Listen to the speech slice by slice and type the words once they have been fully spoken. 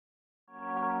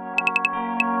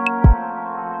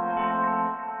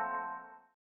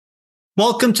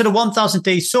Welcome to the 1000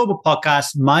 Days Sober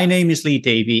podcast. My name is Lee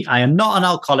Davey. I am not an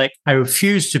alcoholic. I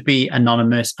refuse to be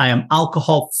anonymous. I am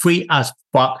alcohol free as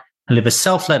fuck. I live a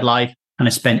self-led life and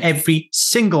I spend every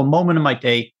single moment of my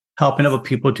day helping other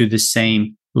people do the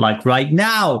same. Like right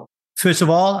now. First of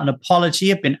all, an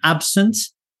apology. I've been absent.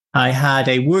 I had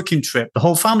a working trip. The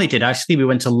whole family did, actually. We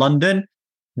went to London.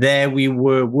 There we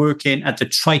were working at the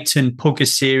Triton Poker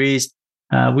Series.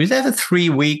 We were there for 3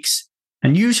 weeks.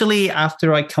 And usually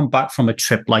after I come back from a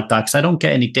trip like that, because I don't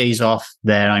get any days off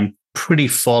there, I'm pretty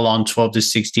full on 12 to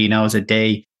 16 hours a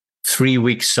day, 3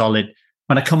 weeks solid.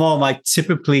 When I come home, I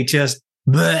typically just,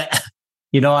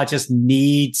 I just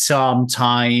need some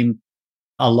time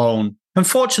alone.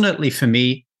 Unfortunately for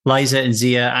me, Liza and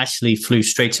Zia actually flew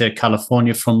straight to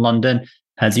California from London.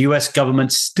 The US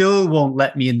government still won't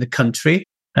let me in the country,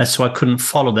 so I couldn't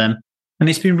follow them. And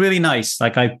it's been really nice.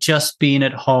 Like I've just been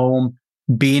at home,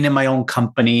 being in my own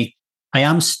company. I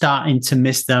am starting to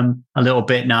miss them a little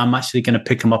bit now. I'm actually going to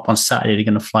pick them up on Saturday. They're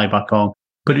going to fly back home.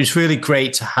 But it's really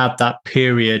great to have that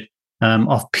period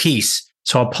of peace.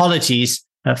 So apologies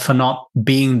for not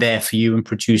being there for you and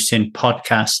producing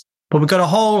podcasts. But we've got a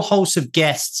whole host of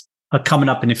guests coming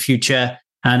up in the future.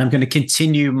 And I'm going to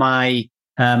continue my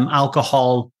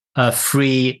alcohol-free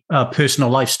personal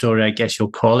life story, I guess you'll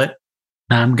call it.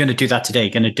 I'm going to do that today.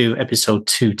 Going to do episode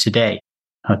 2 today.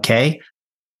 Okay.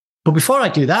 But before I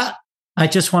do that, I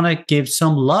just want to give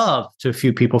some love to a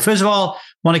few people. First of all, I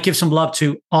want to give some love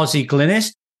to Ozzy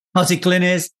Glynis. Ozzy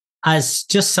Glynis has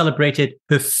just celebrated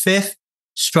her 5th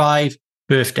Strive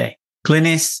birthday.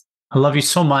 Glynis, I love you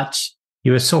so much.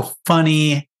 You were so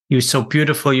funny. You were so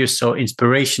beautiful. You're so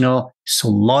inspirational, so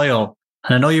loyal.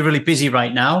 And I know you're really busy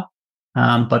right now,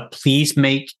 but please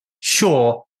make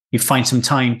sure you find some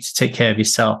time to take care of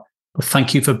yourself. But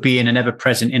thank you for being an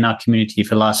ever-present in our community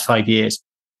for the last 5 years.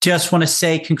 Just want to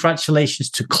say congratulations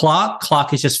to Clark.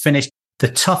 Clark has just finished the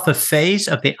tougher phase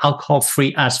of the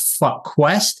alcohol-free as fuck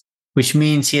quest, which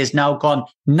means he has now gone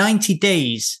 90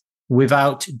 days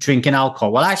without drinking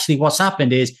alcohol. Well, actually, what's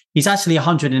happened is he's actually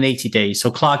 180 days.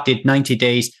 So Clark did 90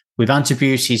 days with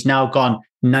antabuse. He's now gone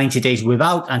 90 days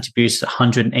without antabuse,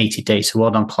 180 days. So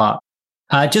well done, Clark.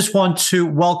 I just want to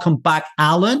welcome back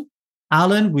Alan.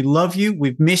 Alan, we love you.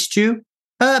 We've missed you.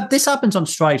 This happens on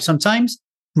Strive sometimes.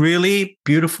 Really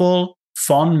beautiful,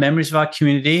 fond memories of our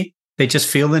community. They just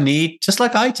feel the need, just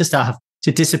like I just have,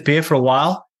 to disappear for a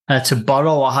while, to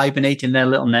burrow or hibernate in their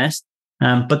little nest.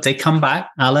 But they come back.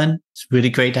 Alan, it's really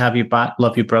great to have you back.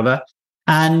 Love you, brother.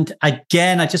 And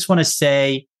again, I just want to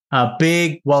say a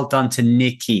big well done to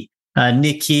Nikki.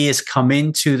 Nikki has come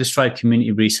into the Strive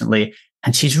community recently,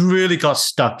 and she's really got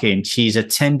stuck in. She's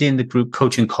attending the group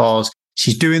coaching calls.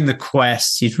 She's doing the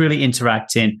quests. She's really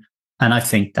interacting. And I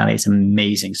think that is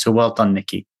amazing. So well done,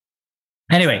 Nikki.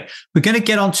 Anyway, we're going to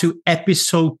get on to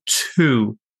episode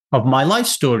 2 of my life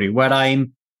story, where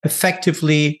I'm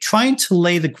effectively trying to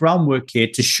lay the groundwork here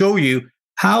to show you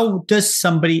how does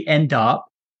somebody end up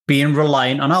being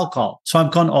reliant on alcohol. So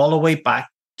I've gone all the way back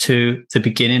to the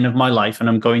beginning of my life, and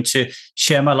I'm going to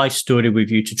share my life story with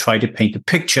you to try to paint a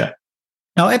picture.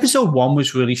 Now, episode 1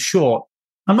 was really short.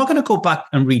 I'm not going to go back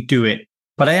and redo it,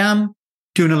 but I am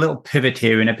doing a little pivot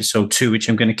here in episode 2, which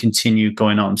I'm going to continue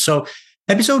going on. So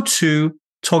episode 2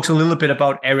 talks a little bit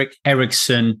about Erik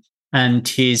Erikson and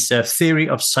his theory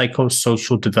of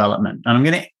psychosocial development. And I'm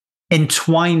going to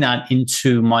entwine that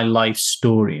into my life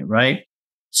story, right?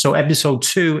 So episode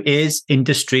 2 is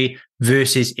industry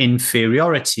versus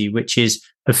inferiority, which is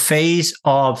a phase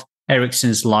of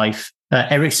Erikson's life,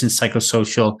 Erikson's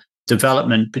psychosocial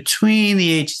development between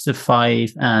the ages of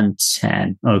 5 and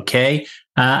 10. Okay.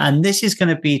 And this is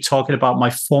going to be talking about my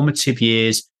formative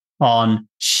years on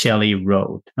Shelley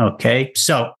Road. Okay.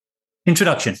 So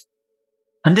introduction,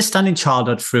 understanding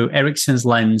childhood through Erikson's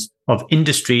lens of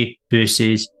industry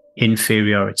versus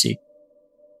inferiority.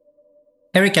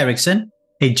 Erik Erikson,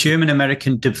 a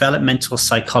German-American developmental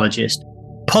psychologist,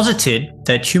 posited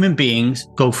that human beings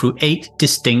go through 8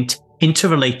 distinct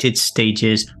interrelated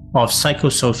stages of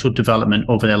psychosocial development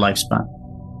over their lifespan.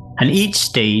 And each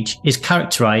stage is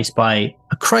characterized by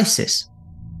a crisis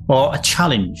or a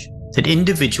challenge that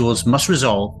individuals must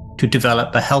resolve to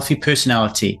develop a healthy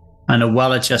personality and a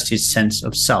well-adjusted sense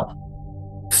of self.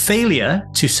 Failure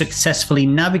to successfully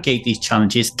navigate these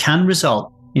challenges can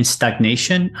result in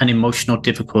stagnation and emotional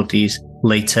difficulties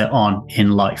later on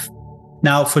in life.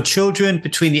 Now, for children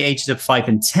between the ages of 5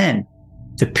 and 10,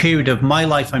 the period of my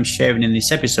life I'm sharing in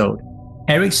this episode,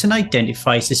 Erikson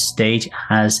identifies this stage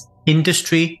as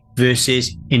industry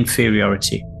versus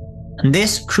inferiority. And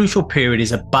this crucial period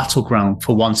is a battleground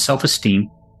for one's self-esteem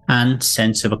and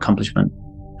sense of accomplishment.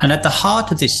 And at the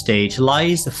heart of this stage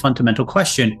lies the fundamental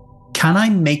question, can I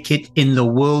make it in the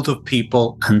world of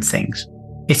people and things?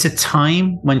 It's a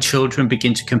time when children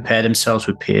begin to compare themselves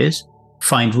with peers,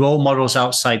 find role models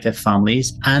outside their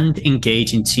families, and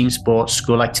engage in team sports,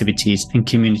 school activities, and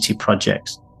community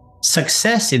projects.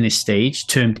 Success in this stage,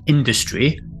 termed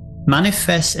industry,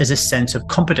 manifests as a sense of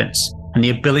competence and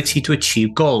the ability to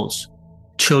achieve goals.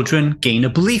 Children gain a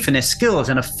belief in their skills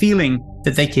and a feeling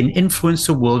that they can influence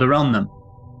the world around them.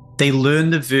 They learn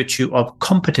the virtue of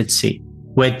competency,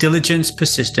 where diligence,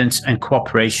 persistence, and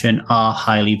cooperation are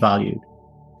highly valued.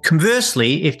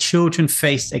 Conversely, if children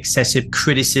face excessive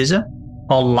criticism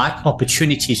or lack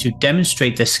opportunities to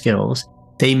demonstrate their skills,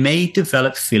 they may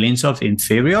develop feelings of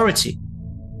inferiority.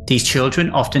 These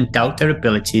children often doubt their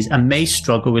abilities and may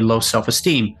struggle with low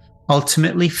self-esteem,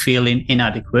 ultimately feeling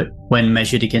inadequate when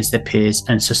measured against their peers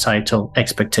and societal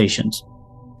expectations.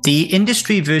 The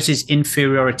industry versus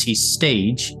inferiority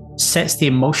stage sets the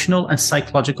emotional and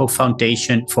psychological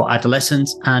foundation for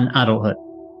adolescence and adulthood.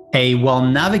 A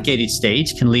well-navigated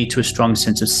stage can lead to a strong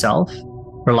sense of self,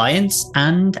 reliance,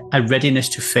 and a readiness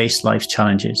to face life's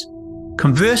challenges.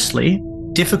 Conversely,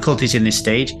 difficulties in this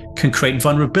stage can create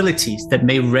vulnerabilities that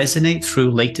may resonate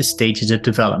through later stages of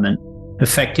development,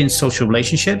 affecting social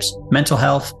relationships, mental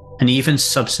health, and even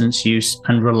substance use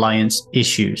and reliance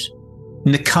issues.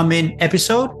 In the coming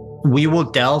episode, we will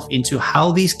delve into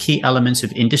how these key elements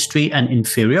of industry and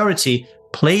inferiority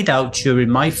played out during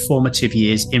my formative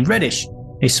years in Reddish,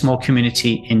 a small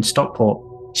community in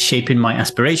Stockport, shaping my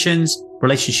aspirations,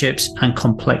 relationships, and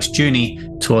complex journey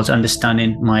towards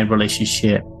understanding my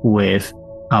relationship with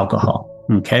alcohol.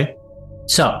 Okay?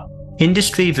 So,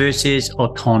 industry versus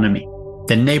autonomy,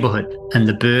 the neighborhood, and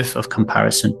the birth of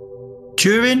comparison.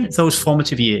 During those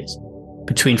formative years,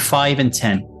 between 5 and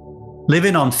 10,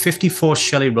 living on 54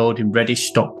 Shelley Road in Reddish,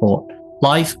 Stockport,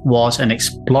 life was an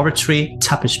exploratory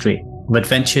tapestry of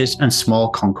adventures and small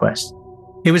conquests.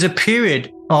 It was a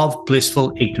period of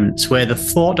blissful ignorance where the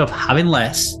thought of having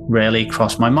less rarely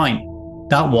crossed my mind.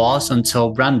 That was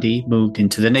until Randy moved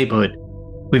into the neighborhood.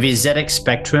 With his ZX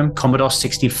Spectrum, Commodore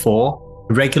 64,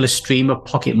 a regular stream of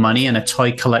pocket money, and a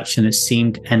toy collection that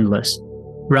seemed endless,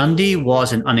 Randy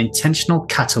was an unintentional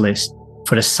catalyst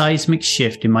for a seismic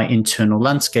shift in my internal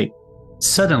landscape.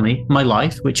 Suddenly, my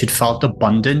life, which had felt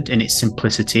abundant in its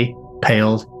simplicity,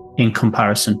 paled in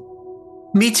comparison.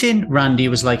 Meeting Randy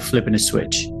was like flipping a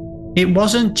switch. It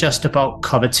wasn't just about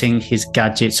coveting his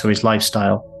gadgets or his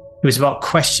lifestyle. It was about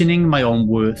questioning my own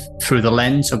worth through the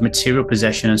lens of material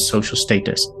possession and social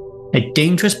status, a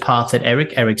dangerous path that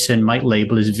Erik Erikson might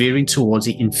label as veering towards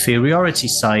the inferiority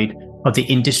side of the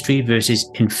industry versus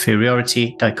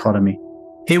inferiority dichotomy.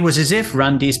 It was as if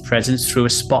Randy's presence threw a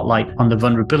spotlight on the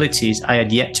vulnerabilities I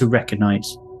had yet to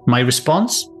recognize. My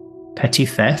response? Petty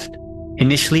theft,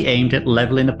 initially aimed at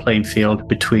leveling the playing field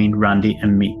between Randy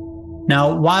and me.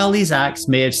 Now, while these acts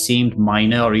may have seemed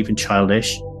minor or even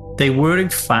childish, they were in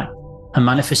fact a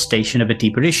manifestation of a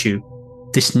deeper issue,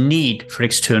 this need for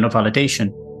external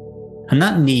validation. And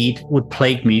that need would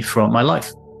plague me throughout my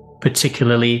life,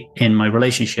 particularly in my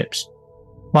relationships.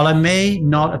 While I may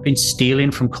not have been stealing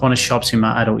from corner shops in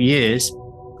my adult years,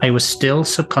 I was still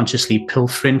subconsciously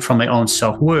pilfering from my own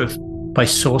self-worth by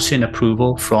sourcing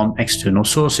approval from external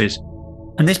sources.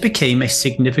 And this became a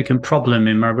significant problem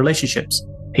in my relationships,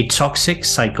 a toxic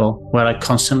cycle where I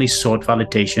constantly sought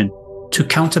validation to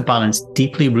counterbalance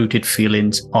deeply rooted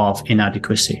feelings of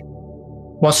inadequacy.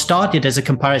 What started as a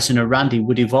comparison of Randy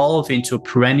would evolve into a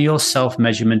perennial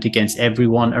self-measurement against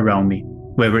everyone around me,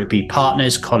 whether it be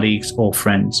partners, colleagues, or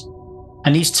friends.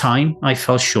 And each time I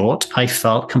fell short, I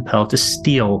felt compelled to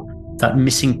steal that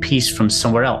missing piece from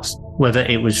somewhere else, whether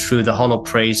it was through the hollow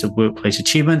praise of workplace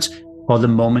achievements or the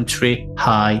momentary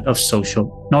high of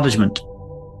social acknowledgement.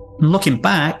 Looking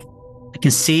back, I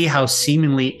can see how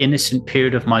seemingly innocent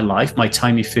period of my life, my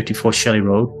time in 54 Shelley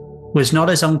Road, was not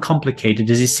as uncomplicated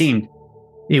as it seemed.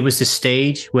 It was the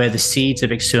stage where the seeds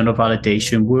of external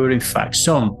validation were in fact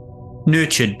sown,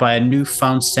 nurtured by a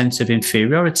newfound sense of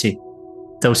inferiority.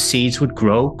 Those seeds would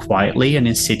grow quietly and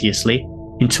insidiously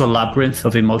into a labyrinth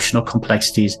of emotional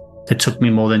complexities that took me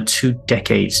more than 2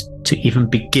 decades to even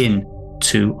begin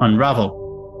to unravel.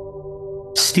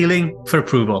 Stealing for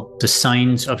approval, the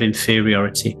signs of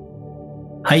inferiority.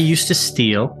 I used to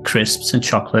steal crisps and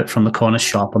chocolate from the corner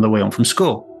shop on the way home from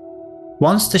school.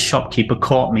 Once the shopkeeper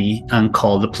caught me and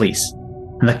called the police,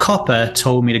 and the copper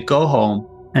told me to go home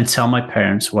and tell my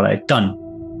parents what I had done,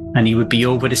 and he would be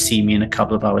over to see me in a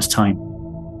couple of hours' time.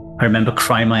 I remember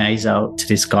crying my eyes out to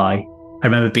this guy. I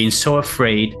remember being so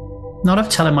afraid, not of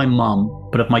telling my mum,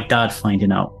 but of my dad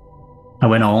finding out. I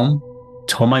went home,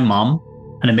 told my mum,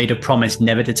 and I made a promise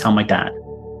never to tell my dad.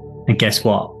 And guess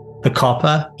what? The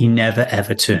copper, he never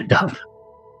ever turned up.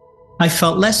 I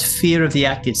felt less fear of the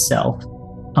act itself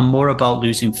and more about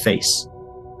losing face.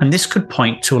 And this could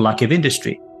point to a lack of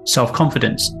industry,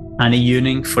 self-confidence, and a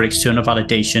yearning for external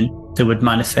validation that would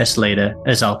manifest later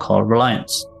as alcohol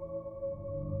reliance.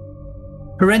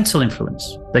 Parental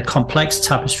influence, the complex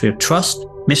tapestry of trust,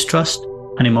 mistrust,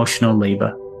 and emotional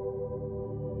labor.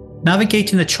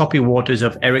 Navigating the choppy waters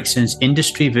of Erickson's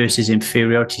industry versus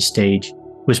inferiority stage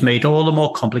was made all the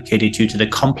more complicated due to the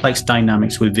complex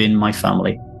dynamics within my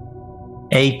family.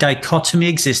 A dichotomy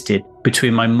existed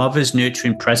between my mother's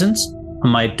nurturing presence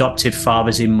and my adoptive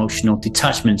father's emotional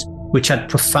detachment, which had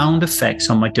profound effects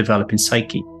on my developing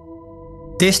psyche.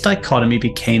 This dichotomy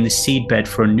became the seedbed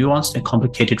for a nuanced and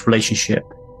complicated relationship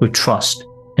with trust,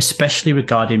 especially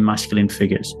regarding masculine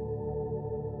figures.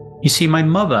 You see, my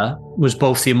mother was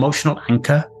both the emotional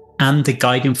anchor and the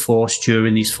guiding force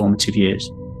during these formative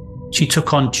years. She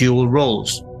took on dual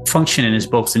roles, functioning as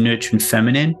both the nurturing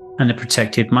feminine and the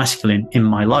protective masculine in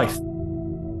my life.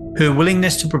 Her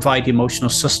willingness to provide emotional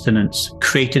sustenance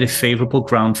created a favorable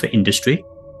ground for industry,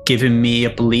 giving me a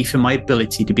belief in my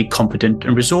ability to be competent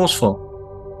and resourceful.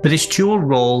 But this dual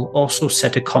role also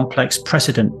set a complex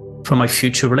precedent for my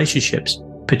future relationships,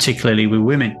 particularly with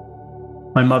women.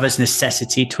 My mother's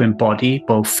necessity to embody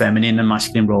both feminine and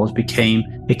masculine roles became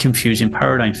a confusing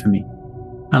paradigm for me.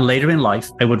 And later in life,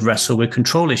 I would wrestle with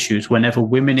control issues whenever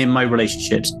women in my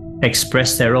relationships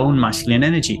expressed their own masculine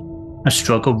energy, a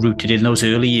struggle rooted in those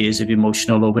early years of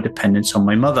emotional overdependence on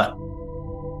my mother.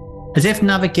 As if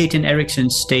navigating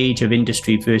Erickson's stage of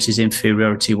industry versus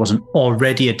inferiority wasn't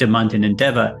already a demanding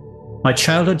endeavor, my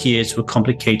childhood years were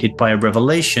complicated by a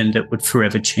revelation that would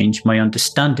forever change my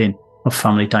understanding of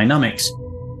family dynamics.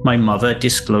 My mother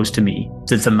disclosed to me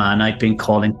that the man I'd been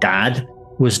calling Dad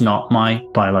was not my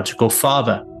biological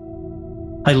father.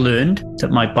 I learned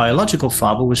that my biological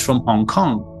father was from Hong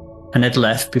Kong and had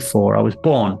left before I was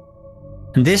born.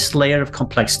 And this layer of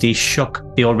complexity shook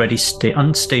the already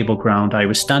unstable ground I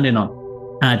was standing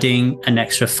on, adding an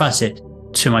extra facet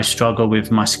to my struggle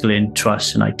with masculine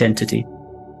trust and identity.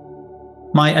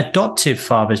 My adoptive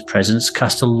father's presence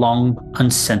cast a long,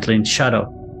 unsettling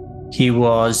shadow. He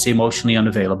was emotionally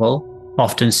unavailable,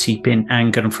 often seeping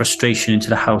anger and frustration into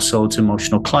the household's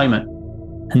emotional climate.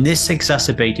 And this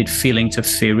exacerbated feelings of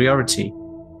inferiority,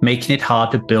 making it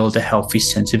hard to build a healthy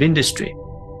sense of industry.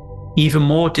 Even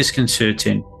more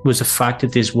disconcerting was the fact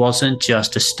that this wasn't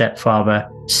just a stepfather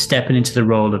stepping into the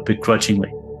role of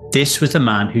begrudgingly. This was the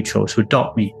man who chose to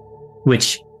adopt me,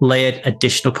 which layered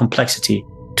additional complexity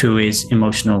to his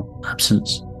emotional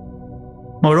absence.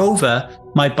 Moreover,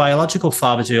 my biological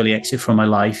father's early exit from my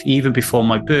life, even before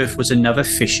my birth, was another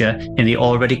fissure in the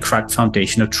already cracked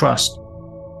foundation of trust.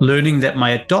 Learning that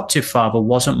my adoptive father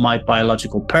wasn't my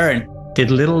biological parent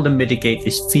did little to mitigate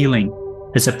this feeling,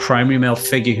 as a primary male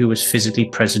figure who was physically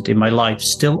present in my life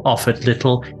still offered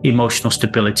little emotional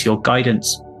stability or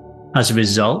guidance. As a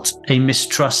result, a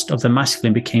mistrust of the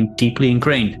masculine became deeply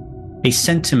ingrained, a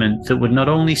sentiment that would not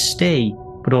only stay,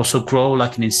 but also grow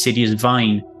like an insidious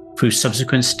vine through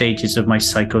subsequent stages of my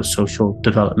psychosocial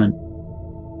development.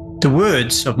 The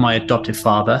words of my adoptive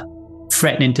father,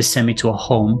 threatening to send me to a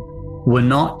home, were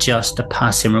not just a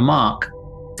passing remark.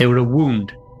 They were a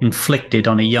wound inflicted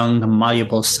on a young and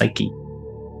malleable psyche.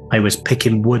 I was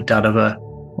picking wood out of a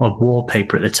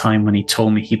wallpaper at the time when he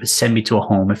told me he would send me to a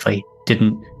home if I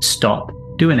didn't stop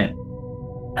doing it.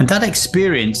 And that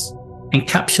experience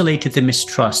encapsulated the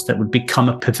mistrust that would become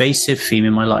a pervasive theme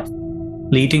in my life,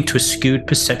 leading to a skewed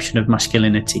perception of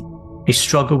masculinity, a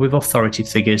struggle with authority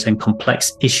figures and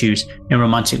complex issues in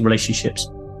romantic relationships,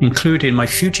 including my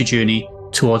future journey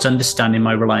towards understanding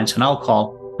my reliance on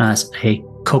alcohol as a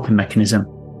coping mechanism.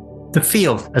 The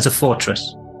field as a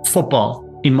fortress, football,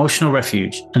 emotional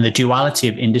refuge, and the duality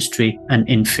of industry and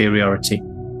inferiority.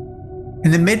 In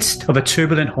the midst of a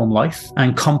turbulent home life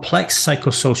and complex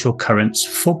psychosocial currents,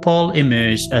 football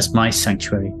emerged as my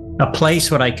sanctuary, a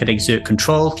place where I could exert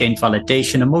control, gain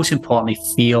validation, and most importantly,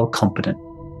 feel competent.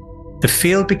 The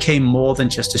field became more than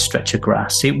just a stretch of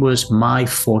grass. It was my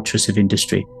fortress of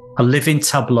industry, a living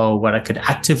tableau where I could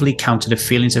actively counter the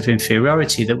feelings of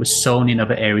inferiority that was sown in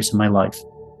other areas of my life.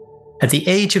 At the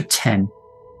age of 10,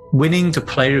 winning the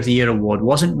Player of the Year award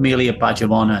wasn't merely a badge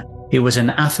of honor, it was an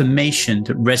affirmation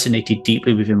that resonated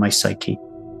deeply within my psyche.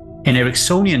 In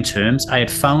Ericksonian terms, I had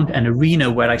found an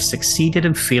arena where I succeeded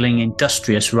in feeling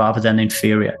industrious rather than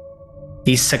inferior.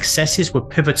 These successes were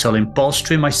pivotal in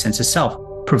bolstering my sense of self,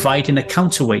 providing a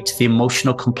counterweight to the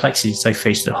emotional complexities I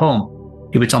faced at home.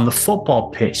 It was on the football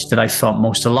pitch that I felt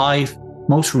most alive,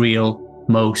 most real,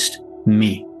 most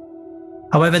me.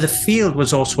 However, the field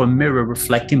was also a mirror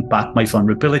reflecting back my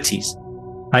vulnerabilities.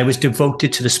 I was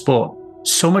devoted to the sport,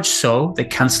 so much so that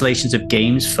cancellations of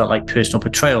games felt like personal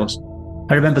betrayals.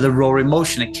 I remember the raw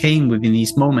emotion that came within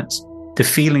these moments, the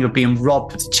feeling of being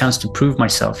robbed of the chance to prove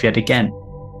myself yet again,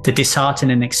 the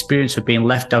disheartening experience of being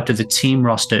left out of the team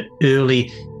roster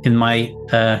early in my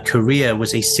career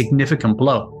was a significant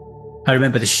blow. I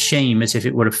remember the shame as if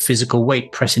it were a physical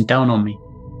weight pressing down on me.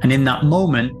 And in that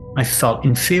moment, I felt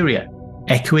inferior,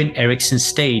 echoing Erikson's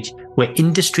stage, where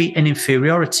industry and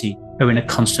inferiority are in a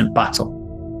constant battle.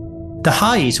 The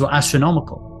highs were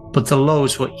astronomical, but the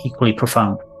lows were equally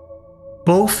profound.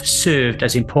 Both served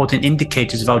as important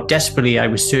indicators of how desperately I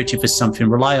was searching for something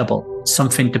reliable,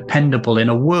 something dependable in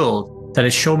a world that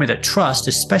had shown me that trust,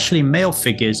 especially male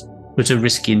figures, was a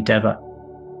risky endeavour.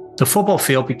 The football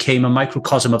field became a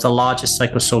microcosm of the larger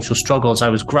psychosocial struggles I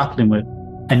was grappling with,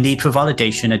 a need for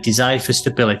validation, a desire for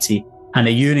stability, and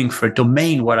a yearning for a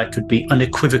domain where I could be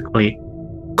unequivocally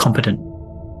competent.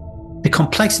 The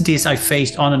complexities I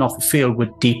faced on and off the field were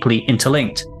deeply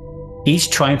interlinked. Each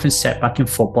triumph and setback in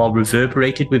football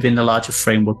reverberated within the larger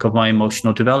framework of my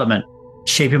emotional development,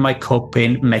 shaping my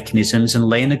coping mechanisms and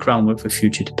laying the groundwork for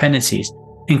future dependencies,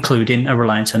 including a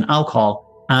reliance on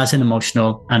alcohol as an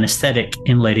emotional anesthetic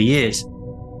in later years.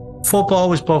 Football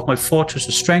was both my fortress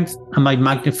of strength and my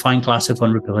magnifying glass of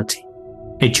vulnerability,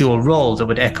 a dual role that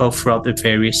would echo throughout the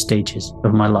various stages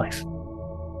of my life.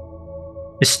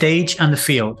 The stage and the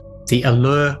field, the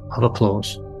allure of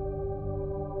applause.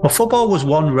 While football was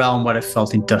one realm where I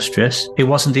felt industrious, it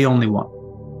wasn't the only one.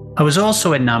 I was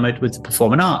also enamored with the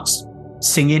performing arts.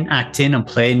 Singing, acting, and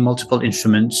playing multiple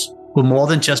instruments were more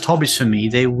than just hobbies for me,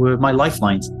 they were my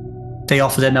lifelines. They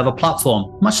offered another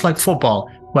platform, much like football,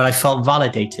 where I felt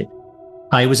validated.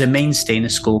 I was a mainstay in the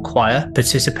school choir,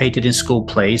 participated in school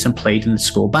plays, and played in the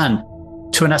school band.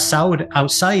 To an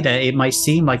outsider, it might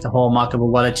seem like the hallmark of a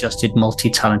well-adjusted,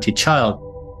 multi-talented child.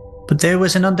 But there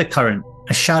was an undercurrent,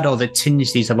 a shadow that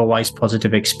tinged these otherwise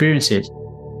positive experiences.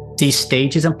 These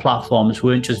stages and platforms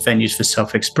weren't just venues for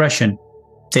self-expression,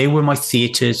 they were my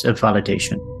theatres of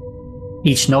validation.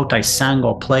 Each note I sang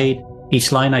or played,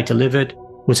 each line I delivered,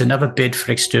 was another bid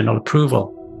for external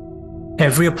approval.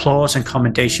 Every applause and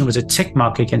commendation was a tick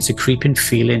mark against a creeping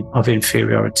feeling of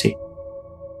inferiority.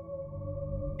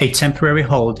 A temporary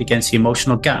hold against the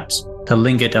emotional gaps that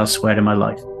lingered elsewhere in my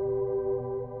life.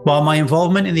 While my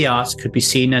involvement in the arts could be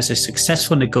seen as a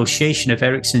successful negotiation of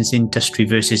Erikson's industry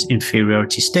versus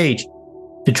inferiority stage,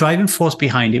 the driving force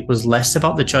behind it was less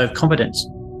about the joy of competence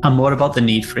and more about the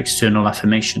need for external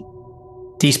affirmation.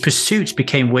 These pursuits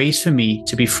became ways for me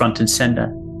to be front and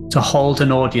center, to hold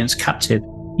an audience captive,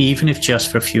 even if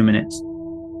just for a few minutes.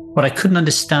 What I couldn't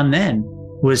understand then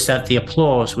was that the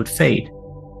applause would fade,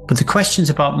 but the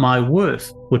questions about my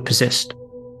worth would persist,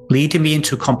 leading me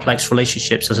into complex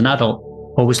relationships as an adult,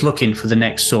 always looking for the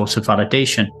next source of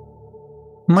validation.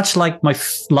 Much like my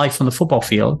life on the football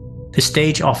field, the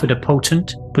stage offered a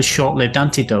potent but short-lived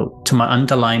antidote to my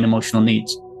underlying emotional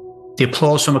needs. The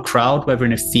applause from a crowd, whether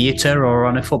in a theatre or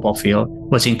on a football field,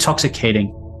 was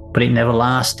intoxicating, but it never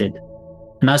lasted.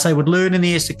 And as I would learn in the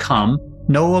years to come,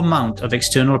 no amount of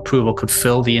external approval could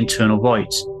fill the internal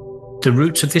voids. The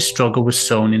roots of this struggle were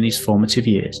sown in these formative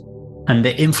years, and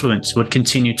their influence would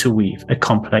continue to weave a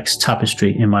complex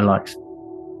tapestry in my life.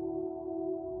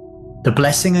 The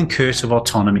blessing and curse of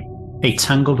autonomy, a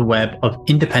tangled web of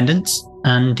independence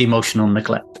and emotional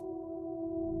neglect.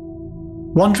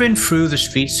 Wandering through the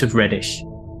streets of Reddish,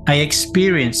 I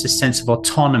experienced a sense of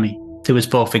autonomy that was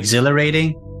both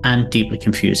exhilarating and deeply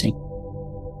confusing.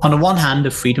 On the one hand,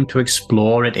 the freedom to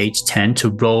explore at age 10,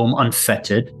 to roam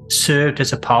unfettered, served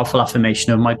as a powerful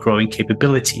affirmation of my growing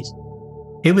capabilities.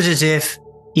 It was as if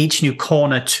each new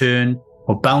corner, turn,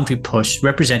 or boundary push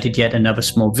represented yet another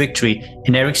small victory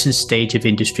in Erikson's stage of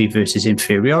industry versus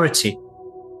inferiority.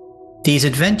 These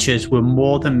adventures were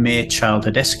more than mere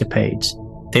childhood escapades.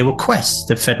 They were quests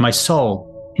that fed my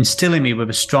soul, instilling me with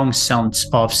a strong sense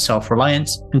of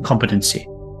self-reliance and competency.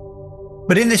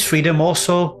 But in this freedom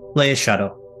also lay a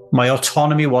shadow. My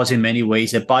autonomy was in many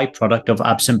ways a byproduct of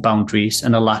absent boundaries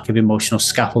and a lack of emotional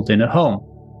scaffolding at home.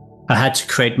 I had to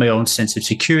create my own sense of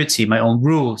security, my own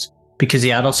rules, because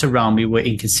the adults around me were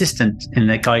inconsistent in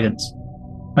their guidance.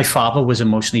 My father was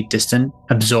emotionally distant,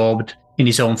 absorbed in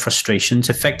his own frustrations,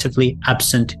 effectively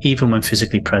absent even when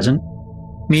physically present.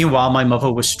 Meanwhile, my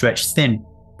mother was stretched thin,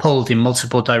 pulled in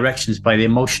multiple directions by the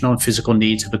emotional and physical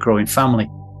needs of a growing family.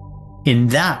 In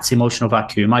that emotional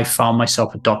vacuum, I found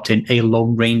myself adopting a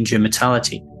Lone Ranger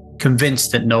mentality,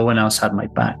 convinced that no one else had my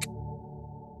back.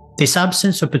 This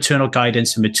absence of paternal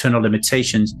guidance and maternal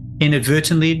limitations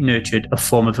inadvertently nurtured a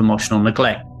form of emotional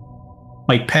neglect.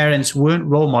 My parents weren't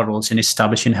role models in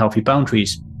establishing healthy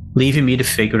boundaries, leaving me to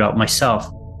figure out myself,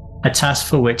 a task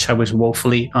for which I was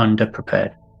woefully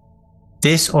underprepared.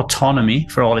 This autonomy,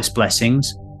 for all its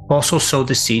blessings, also sowed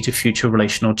the seeds of future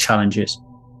relational challenges.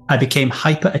 I became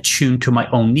hyper-attuned to my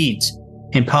own needs,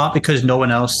 in part because no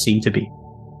one else seemed to be.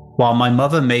 While my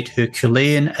mother made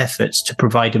Herculean efforts to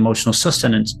provide emotional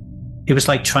sustenance, it was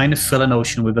like trying to fill an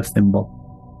ocean with a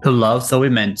thimble. Her love, though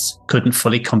immense, couldn't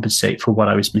fully compensate for what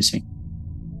I was missing.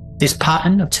 This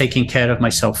pattern of taking care of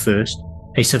myself first,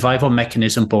 a survival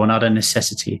mechanism born out of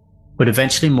necessity, would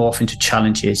eventually morph into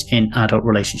challenges in adult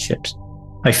relationships.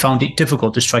 I found it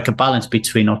difficult to strike a balance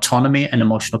between autonomy and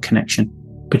emotional connection,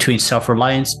 between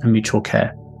self-reliance and mutual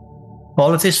care.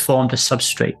 All of this formed a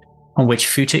substrate on which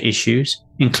future issues,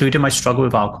 including my struggle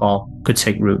with alcohol, could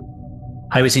take root.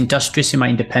 I was industrious in my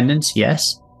independence,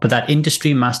 yes, but that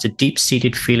industry masked a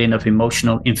deep-seated feeling of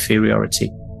emotional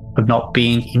inferiority, of not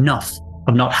being enough,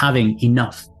 of not having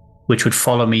enough, which would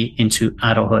follow me into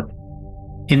adulthood.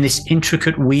 In this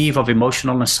intricate weave of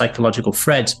emotional and psychological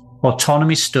threads,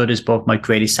 autonomy stood as both my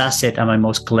greatest asset and my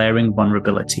most glaring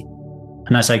vulnerability.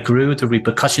 And as I grew, the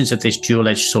repercussions of this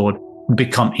dual-edged sword would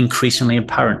become increasingly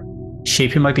apparent,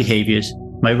 shaping my behaviors,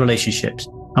 my relationships,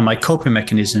 and my coping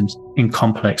mechanisms in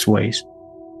complex ways.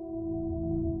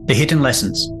 The hidden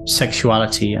lessons,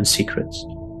 sexuality, and secrets.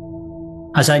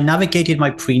 As I navigated my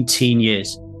pre-teen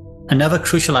years, another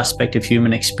crucial aspect of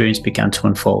human experience began to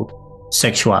unfold: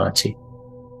 sexuality.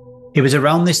 It was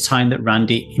around this time that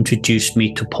Randy introduced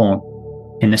me to porn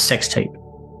in a sex tape.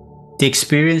 The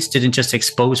experience didn't just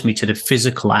expose me to the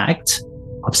physical act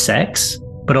of sex,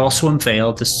 but also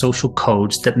unveiled the social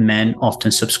codes that men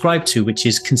often subscribe to, which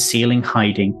is concealing,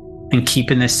 hiding, and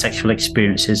keeping their sexual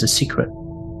experiences a secret.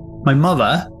 My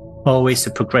mother, always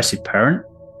the progressive parent,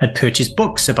 had purchased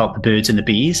books about the birds and the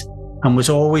bees and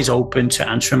was always open to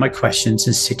answering my questions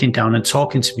and sitting down and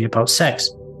talking to me about sex.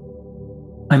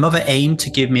 My mother aimed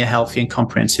to give me a healthy and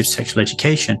comprehensive sexual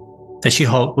education that she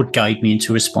hoped would guide me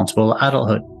into responsible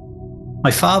adulthood.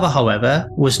 My father, however,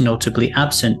 was notably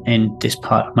absent in this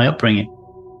part of my upbringing.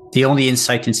 The only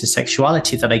insight into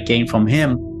sexuality that I gained from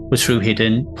him was through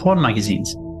hidden porn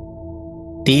magazines.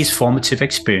 These formative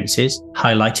experiences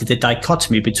highlighted the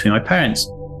dichotomy between my parents,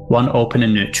 one open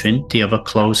and nurturing, the other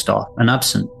closed off and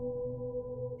absent.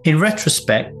 In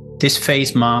retrospect, this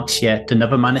phase marks yet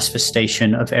another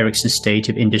manifestation of Erickson's stage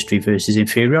of industry versus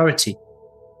inferiority.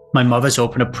 My mother's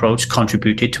open approach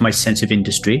contributed to my sense of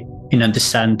industry in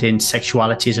understanding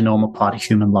sexuality as a normal part of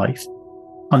human life.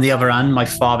 On the other hand, my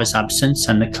father's absence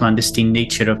and the clandestine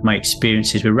nature of my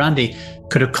experiences with Randy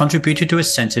could have contributed to a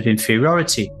sense of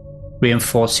inferiority,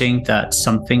 reinforcing that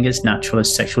something as natural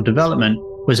as sexual development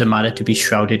was a matter to be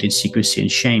shrouded in secrecy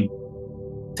and shame.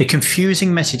 The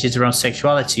confusing messages around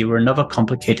sexuality were another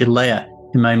complicated layer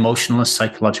in my emotional and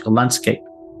psychological landscape.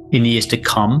 In the years to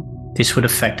come, this would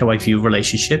affect how I view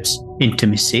relationships,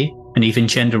 intimacy, and even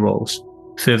gender roles,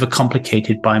 further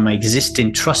complicated by my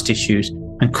existing trust issues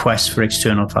and quests for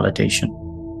external validation.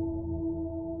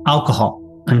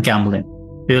 Alcohol and gambling,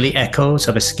 early echoes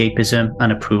of escapism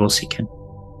and approval seeking.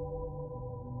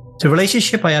 The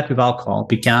relationship I had with alcohol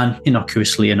began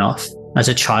innocuously enough. As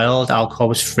a child, alcohol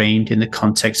was framed in the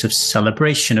context of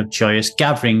celebration of joyous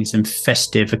gatherings and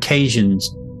festive occasions.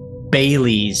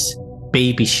 Baileys,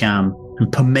 Baby Sham,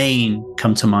 and Pomaine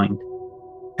come to mind.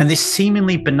 And this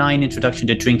seemingly benign introduction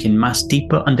to drinking masked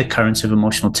deeper undercurrents of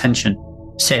emotional tension,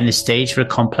 setting the stage for a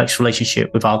complex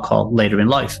relationship with alcohol later in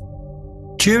life.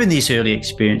 During these early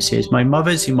experiences, my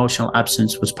mother's emotional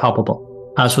absence was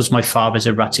palpable, as was my father's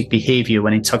erratic behavior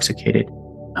when intoxicated,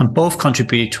 and both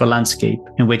contributed to a landscape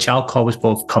in which alcohol was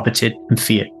both coveted and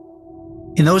feared.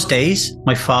 In those days,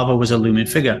 my father was a looming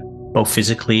figure, both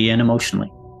physically and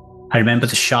emotionally. I remember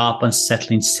the sharp,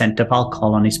 unsettling scent of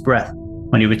alcohol on his breath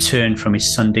when he returned from his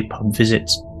Sunday pub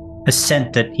visits, a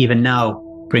scent that even now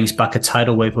brings back a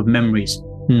tidal wave of memories,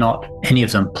 not any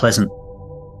of them pleasant.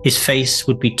 His face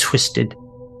would be twisted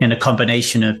in a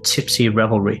combination of tipsy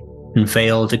revelry and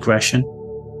veiled aggression,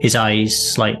 his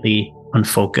eyes slightly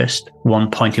unfocused,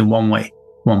 one pointing one way,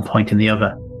 one pointing the other.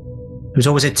 There was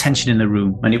always a tension in the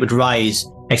room, and it would rise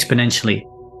exponentially,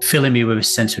 filling me with a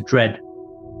sense of dread.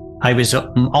 I was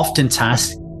often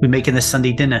tasked with making the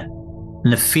Sunday dinner,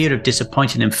 and the fear of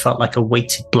disappointing him felt like a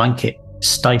weighted blanket,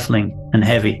 stifling and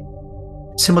heavy.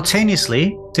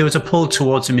 Simultaneously, there was a pull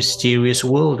towards a mysterious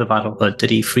world of adulthood that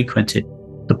he frequented,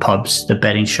 the pubs, the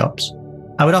betting shops.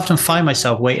 I would often find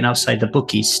myself waiting outside the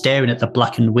bookies, staring at the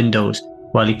blackened windows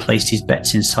while he placed his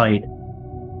bets inside.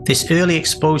 This early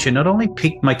exposure not only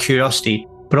piqued my curiosity,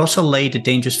 but also laid a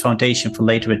dangerous foundation for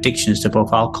later addictions to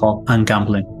both alcohol and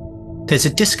gambling. There's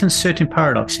a disconcerting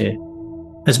paradox here.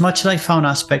 As much as I found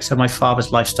aspects of my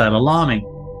father's lifestyle alarming,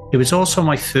 it was also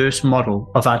my first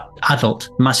model of adult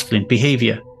masculine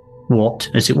behavior, warped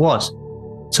as it was.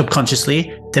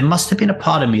 Subconsciously, there must have been a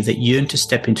part of me that yearned to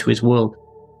step into his world,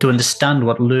 to understand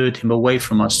what lured him away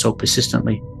from us so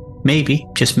persistently. Maybe,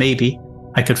 just maybe,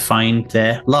 I could find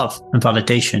there love and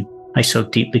validation I so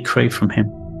deeply craved from him.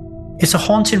 It's a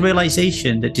haunting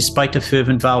realization that despite a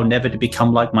fervent vow never to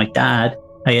become like my dad,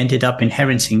 I ended up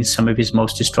inheriting some of his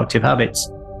most destructive habits.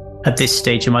 At this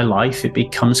stage in my life, it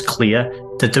becomes clear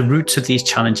that the roots of these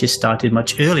challenges started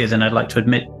much earlier than I'd like to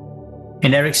admit.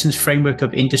 In Erikson's framework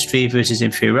of industry versus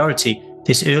inferiority,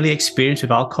 this early experience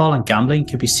with alcohol and gambling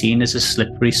can be seen as a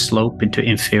slippery slope into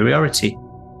inferiority,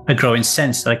 a growing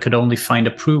sense that I could only find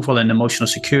approval and emotional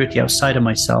security outside of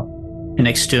myself, in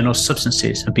external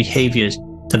substances and behaviors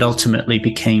that ultimately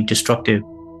became destructive.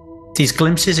 These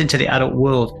glimpses into the adult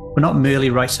world were not merely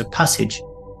rites of passage,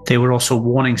 they were also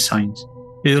warning signs,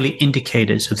 early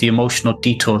indicators of the emotional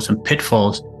detours and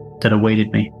pitfalls that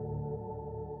awaited me.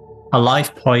 A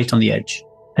life poised on the edge,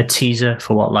 a teaser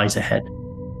for what lies ahead.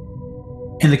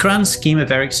 In the grand scheme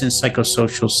of Erikson's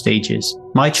psychosocial stages,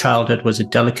 my childhood was a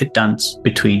delicate dance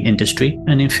between industry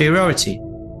and inferiority.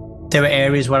 There were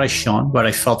areas where I shone, where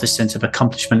I felt a sense of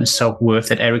accomplishment and self-worth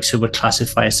that Erikson would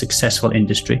classify as successful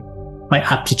industry. My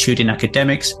aptitude in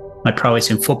academics, my prowess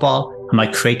in football, and my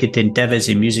creative endeavors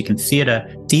in music and theatre,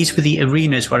 these were the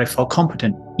arenas where I felt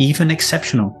competent, even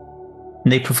exceptional.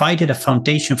 And they provided a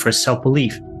foundation for a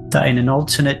self-belief that in an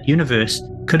alternate universe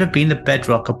could have been the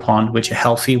bedrock upon which a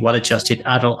healthy, well-adjusted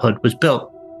adulthood was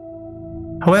built.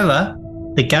 However,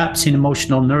 the gaps in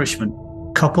emotional nourishment,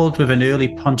 coupled with an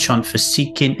early penchant for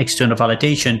seeking external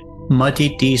validation,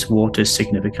 muddied these waters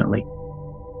significantly.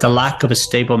 The lack of a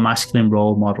stable masculine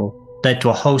role model led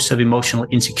to a host of emotional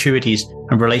insecurities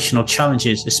and relational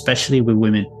challenges, especially with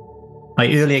women.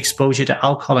 My early exposure to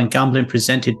alcohol and gambling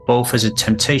presented both as a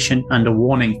temptation and a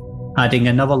warning, adding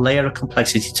another layer of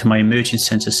complexity to my emerging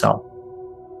sense of self.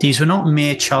 These were not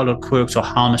mere childhood quirks or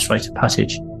harmless rites of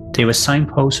passage. They were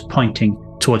signposts pointing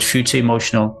towards future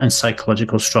emotional and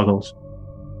psychological struggles.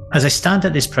 As I stand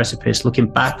at this precipice,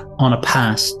 looking back on a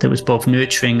past that was both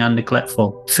nurturing and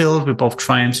neglectful, filled with both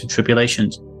triumphs and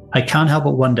tribulations, I can't help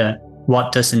but wonder,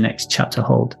 what does the next chapter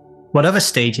hold? What other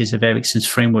stages of Erikson's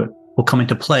framework will come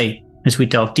into play as we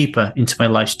delve deeper into my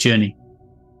life's journey?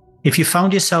 If you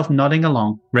found yourself nodding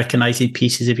along, recognizing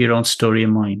pieces of your own story in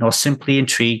mine, or simply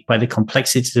intrigued by the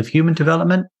complexities of human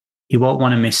development, you won't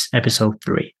want to miss episode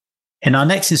 3. In our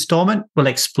next installment, we'll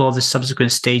explore the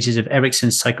subsequent stages of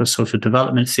Erikson's psychosocial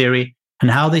development theory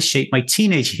and how they shape my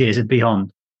teenage years and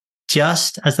beyond.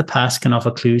 Just as the past can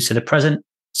offer clues to the present,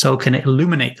 so can it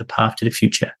illuminate the path to the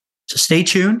future. So stay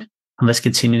tuned and let's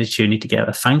continue the journey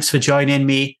together. Thanks for joining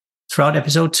me throughout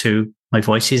episode 2. My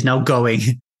voice is now going.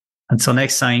 Until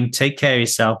next time, take care of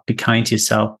yourself, be kind to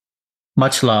yourself,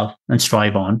 much love, and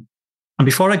strive on. And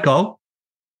before I go,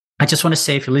 I just want to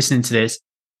say, if you're listening to this,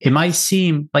 it might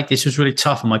seem like this was really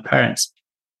tough on my parents,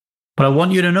 but I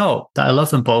want you to know that I love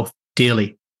them both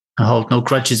dearly. I hold no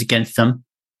grudges against them,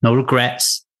 no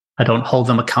regrets. I don't hold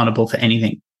them accountable for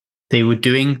anything. They were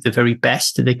doing the very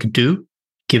best that they could do,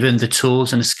 given the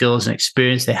tools and the skills and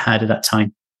experience they had at that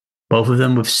time. Both of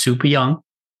them were super young.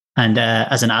 And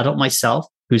as an adult myself,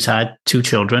 who's had 2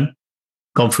 children,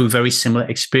 gone through very similar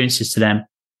experiences to them,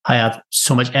 I have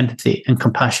so much empathy and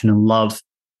compassion and love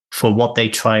for what they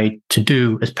tried to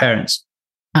do as parents.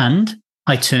 And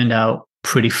I turned out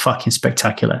pretty fucking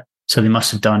spectacular. So they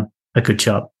must have done a good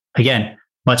job. Again,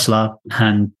 much love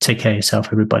and take care of yourself,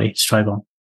 everybody. Strive on.